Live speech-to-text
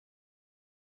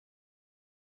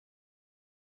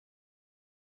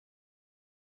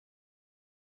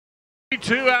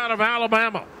22 out of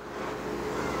Alabama.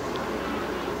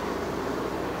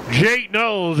 Jake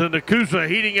Knowles in the Coosa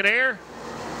Heating and Air.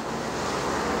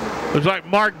 Looks like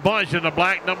Mark Bunch in the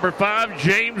black number 5.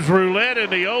 James Roulette in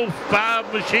the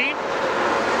 05 machine.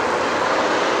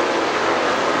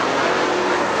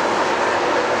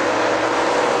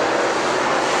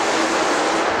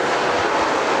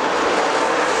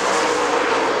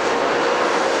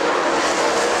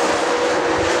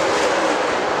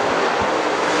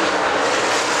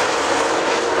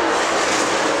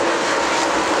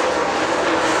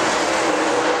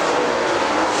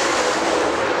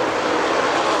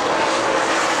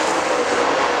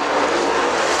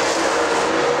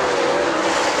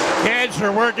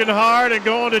 Are working hard and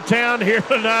going to town here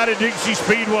tonight at Dixie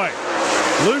Speedway.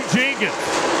 Luke Jenkins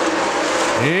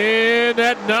in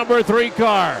that number 3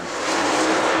 car.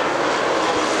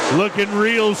 Looking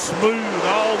real smooth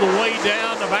all the way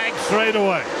down the back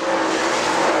straightaway.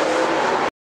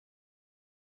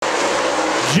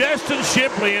 Justin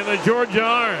Shipley in the Georgia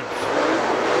Orange.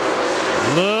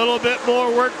 A little bit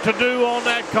more work to do on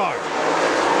that car.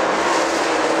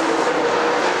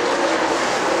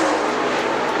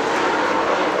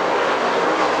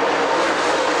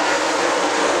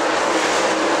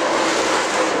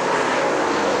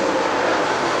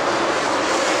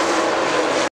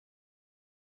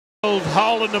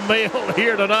 Hauling the mail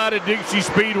here tonight at Dixie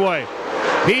Speedway.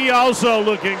 He also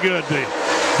looking good. The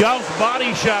Golf's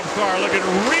Body Shop car looking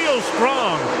real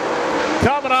strong.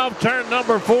 Coming off turn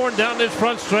number 4 and down this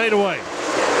front straightaway.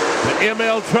 The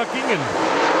ML Trucking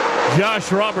and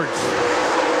Josh Roberts.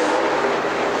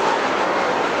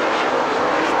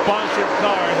 Sponsored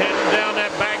car heading down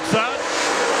that backside.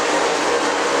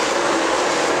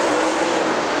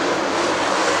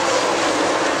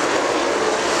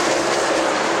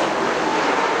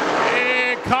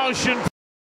 Caution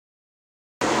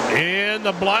in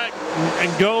the black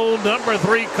and gold number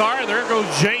 3 car. There goes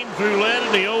James Roulette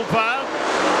in the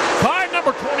 05. Car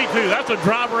number 22. That's a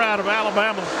driver out of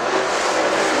Alabama.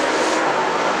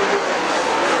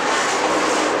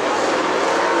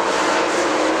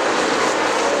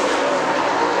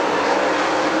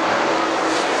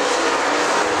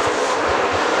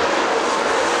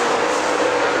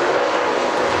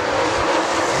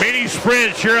 Mini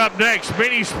Sprints, you're up next.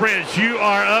 Mini Sprints, you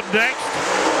are up next.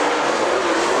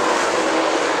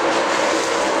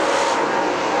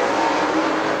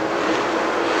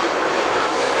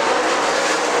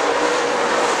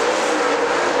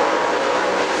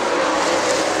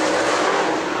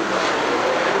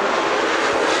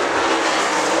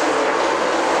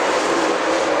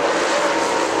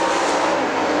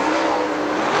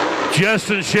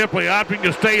 Justin Shipley opting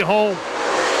to stay home.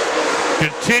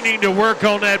 Continuing to work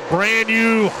on that brand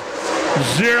new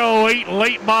 08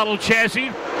 late model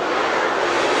chassis.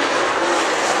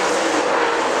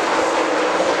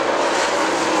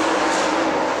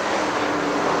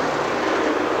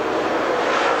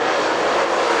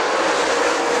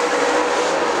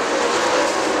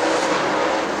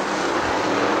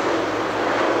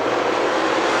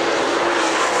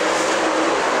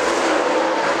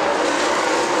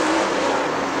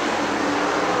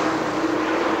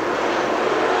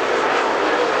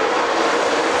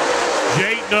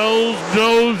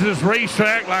 Knows this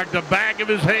racetrack like the back of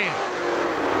his hand.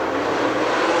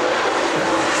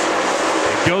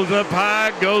 It goes up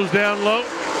high, goes down low.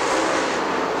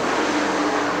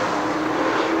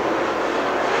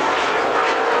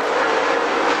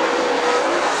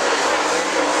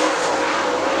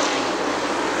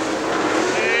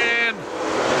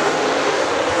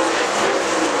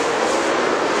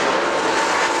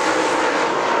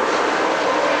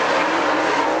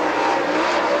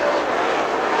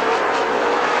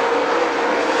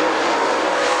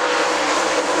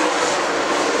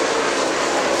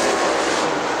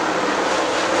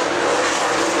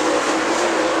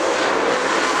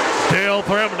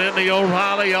 In the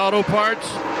O'Reilly Auto Parts,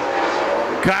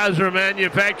 Kaiser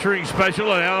Manufacturing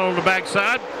Special out on the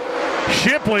backside.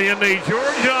 Shipley in the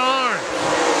Georgia Orange.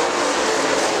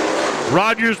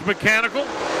 Rogers Mechanical.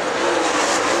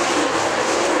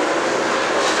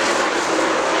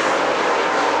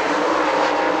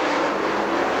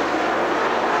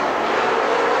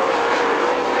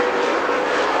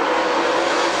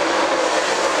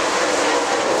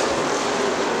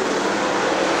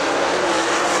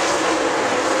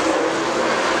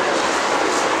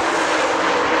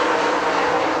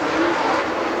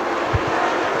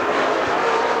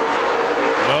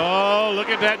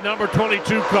 That number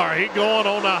 22 car, he going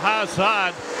on the high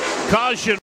side.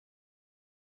 Caution.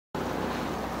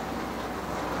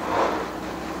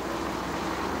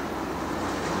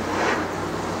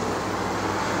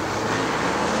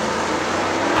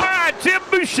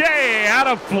 Boucher out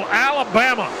of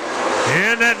Alabama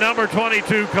in that number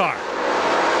 22 car.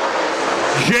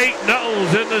 Jake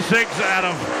Knowles in the 6 out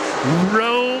of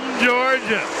Rome,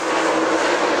 Georgia.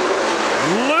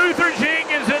 Luther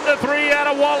Jenkins in the 3 out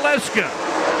of Waleska.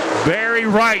 Barry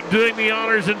Wright doing the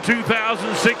honors in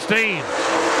 2016.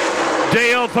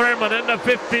 Dale Thurman in the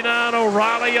 59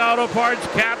 O'Reilly Auto Parts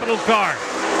Capital car.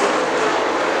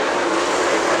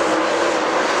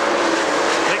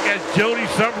 I think that's Jody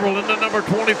Summerall in the number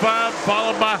 25,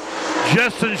 followed by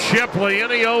Justin Shipley in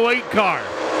the 08 car.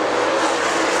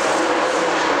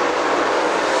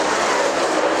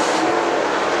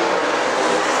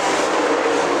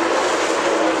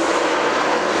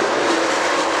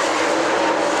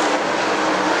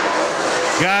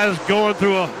 Guys going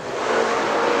through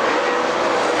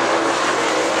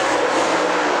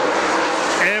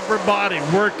everybody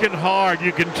working hard.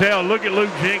 You can tell. Look at Luke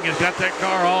Jenkins. Got that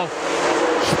car all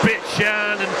spit,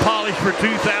 shine, and polished for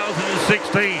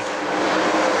 2016.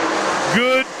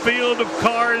 Good field of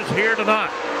cars here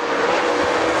tonight.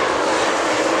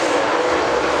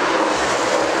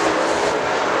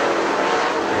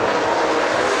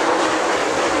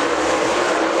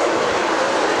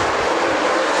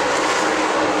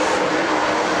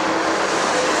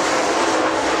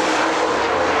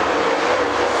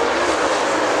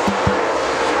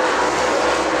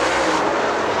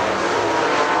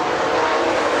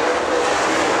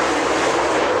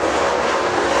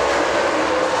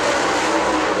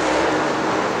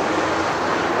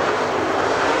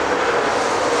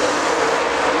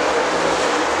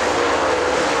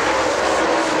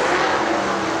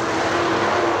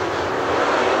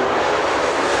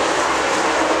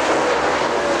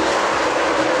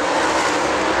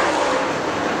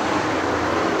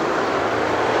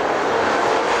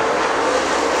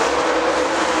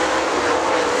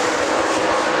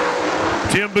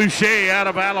 Tim Boucher out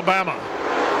of Alabama.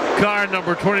 Car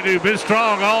number 22. Been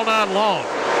strong all night long.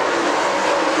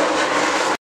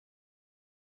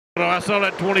 I saw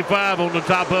that 25 on the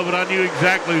top of it. I knew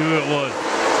exactly who it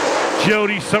was.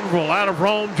 Jody Summerall out of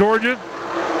Rome, Georgia.